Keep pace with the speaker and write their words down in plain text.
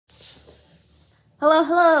Hello,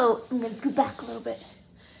 hello. I'm gonna scoot back a little bit.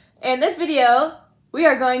 In this video, we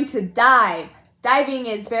are going to dive. Diving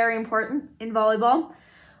is very important in volleyball.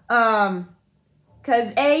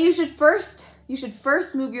 Because you should first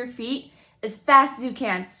move your feet as fast as you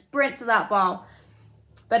can. Sprint to that ball.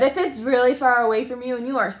 But if it's really far away from you and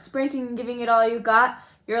you are sprinting and giving it all you got,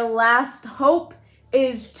 your last hope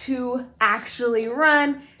is to actually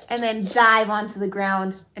run and then dive onto the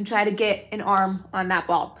ground and try to get an arm on that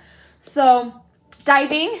ball. So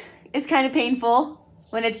diving is kind of painful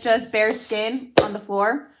when it's just bare skin on the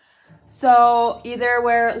floor. So either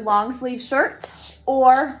wear long sleeve shirts,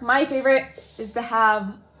 or my favorite is to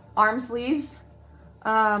have arm sleeves.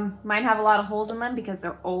 Mine have a lot of holes in them because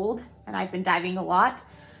they're old and I've been diving a lot.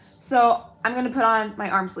 So I'm gonna put on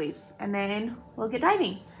my arm sleeves and then we'll get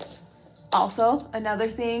diving. Also, another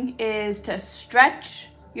thing is to stretch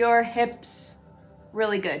your hips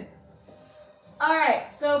really good. All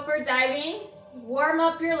right, so for diving, warm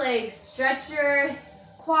up your legs, stretch your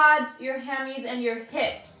quads, your hammies, and your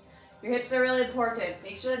hips. Your hips are really important.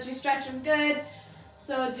 Make sure that you stretch them good.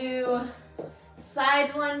 So do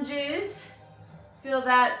side lunges. Feel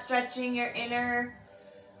that stretching your inner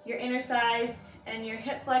thighs and your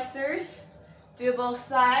hip flexors. Do both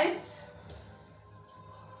sides.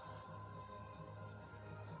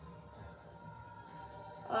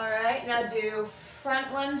 All right, now do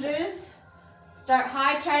front lunges. Start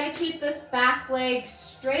high, try to keep this back leg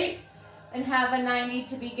straight and have a 90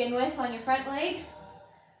 to begin with on your front leg.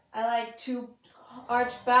 I like to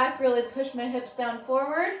arch back, really push my hips down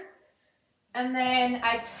forward. And then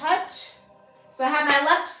I touch. So I have my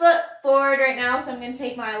left foot forward right now, so I'm going to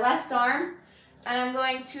take my left arm and I'm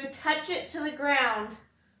going to touch it to the ground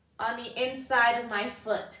on the inside of my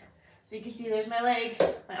foot. So you can see there's my leg,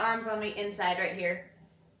 my arm's on my inside right here.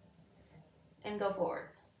 And go forward.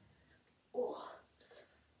 Ooh.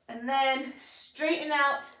 And then straighten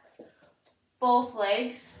out both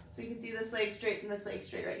legs. So you can see this leg straight and this leg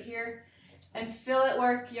straight right here. And feel it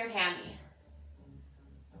work your hammy.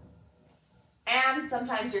 And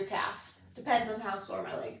sometimes your calf. Depends on how sore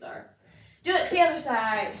my legs are. Do it to the other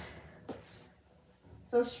side.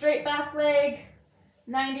 So straight back leg,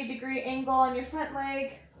 90-degree angle on your front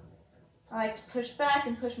leg. I like to push back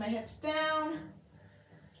and push my hips down.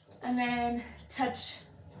 And then touch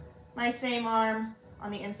my same arm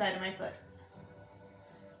on the inside of my foot.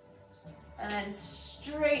 And then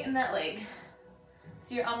straighten that leg.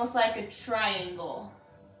 So you're almost like a triangle.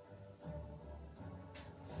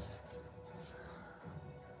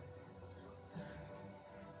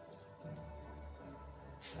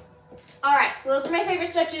 All right, so those are my favorite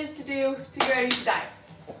stretches to do to get ready to dive.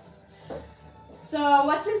 So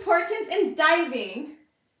what's important in diving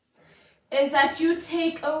is that you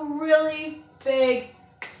take a really big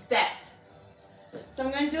step. So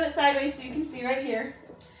I'm going to do it sideways so you can see right here.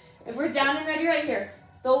 If we're down and ready right here,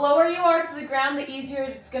 the lower you are to the ground, the easier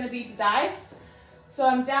it's going to be to dive. So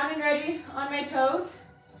I'm down and ready on my toes.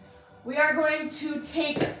 We are going to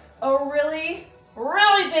take a really,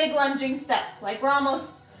 really big lunging step. Like we're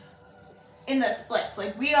almost in the splits.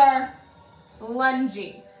 Like we are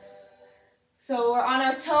lunging. So we're on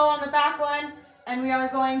our toe on the back one, and we are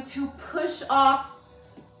going to push off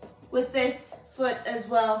with this foot as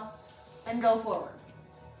well and go forward.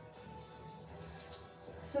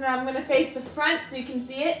 So now I'm going to face the front so you can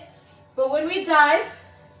see it. But when we dive,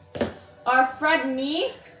 our front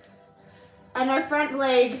knee and our front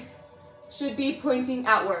leg should be pointing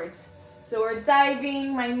outwards. So we're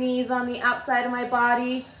diving, my knee's on the outside of my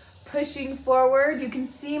body, pushing forward. You can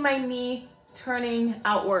see my knee turning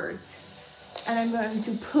outwards. And I'm going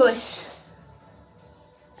to push.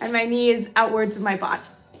 And my knee is outwards of my body.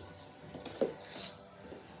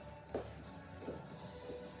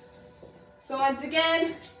 So once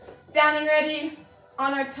again, down and ready,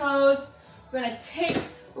 on our toes. We're gonna take a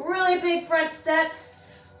really big front step,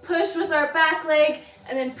 push with our back leg,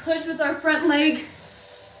 and then push with our front leg.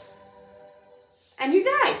 And you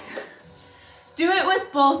dive. Do it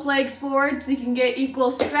with both legs forward so you can get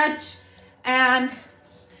equal stretch and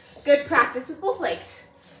good practice with both legs.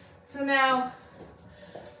 So now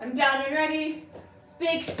I'm down and ready.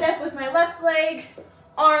 Big step with my left leg,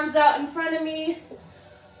 arms out in front of me,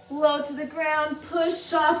 low to the ground,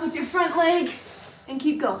 push off with your front leg, and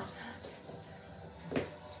keep going.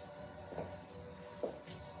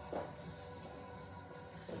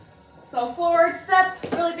 So forward step,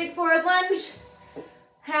 really big forward lunge.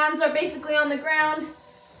 Hands are basically on the ground,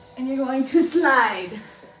 and you're going to slide.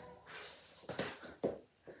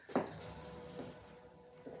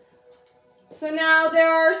 So now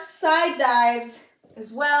there are side dives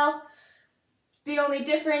as well. The only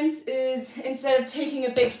difference is instead of taking a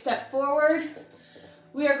big step forward,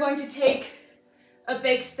 we are going to take a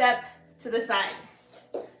big step to the side.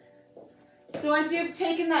 So once you've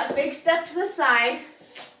taken that big step to the side,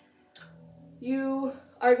 you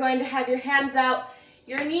are going to have your hands out,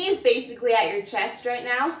 your knees basically at your chest right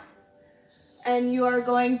now, and you are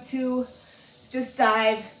going to just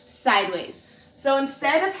dive sideways. So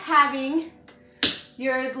instead of having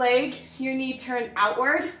your knee turn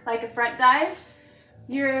outward like a front dive,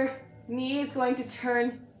 your knee is going to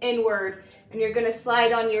turn inward, and you're going to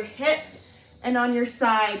slide on your hip and on your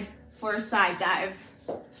side for a side dive.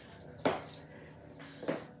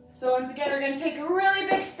 So once again, we're going to take a really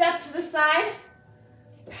big step to the side,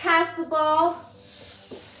 pass the ball,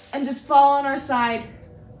 and just fall on our side.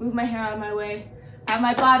 Move my hair out of my way. I have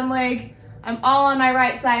my bottom leg. I'm all on my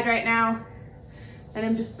right side right now, and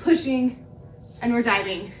I'm just pushing, and we're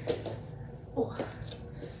diving. Ooh.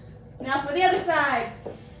 Now for the other side.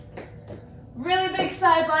 Really big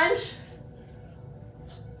side lunge,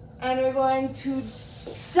 and we're going to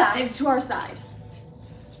dive to our side.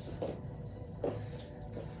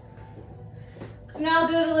 So now I'll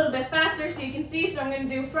do it a little bit faster so you can see. So I'm going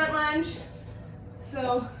to do front lunge.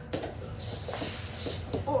 So,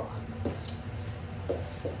 oh.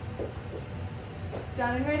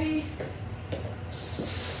 Down and ready.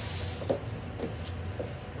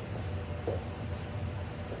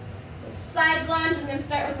 Side lunge, I'm going to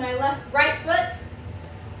start with my right foot.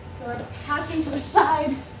 So we're passing to the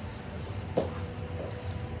side.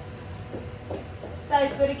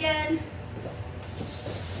 Side foot again.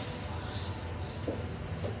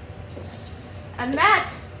 And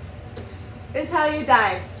that is how you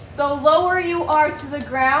dive. The lower you are to the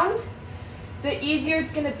ground, the easier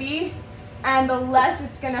it's going to be and the less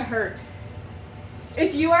it's going to hurt.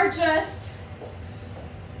 If you are just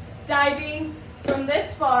diving from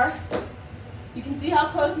this far, you can see how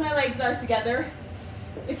close my legs are together.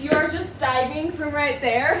 If you are just diving from right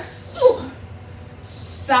there, ooh,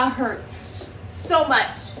 that hurts so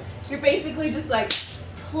much. You're basically just like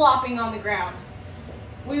plopping on the ground.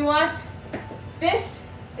 We want, this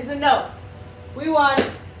is a no. We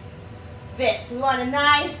want this. We want a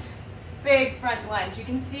nice big front lunge. You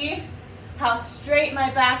can see how straight my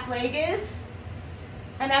back leg is.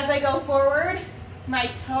 And as I go forward, my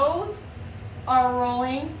toes are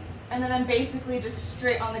rolling, and then I'm basically just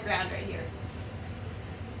straight on the ground right here.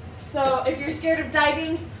 So if you're scared of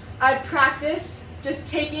diving, I'd practice just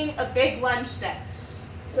taking a big lunge step.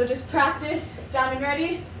 So just practice, down and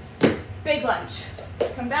ready, big lunge.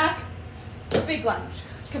 Come back, big lunge.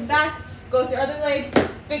 Come back, go with your other leg,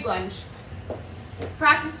 big lunge.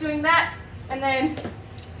 Practice doing that, and then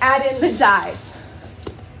add in the dive.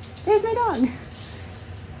 There's my dog.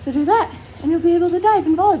 So do that, and you'll be able to dive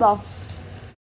in volleyball.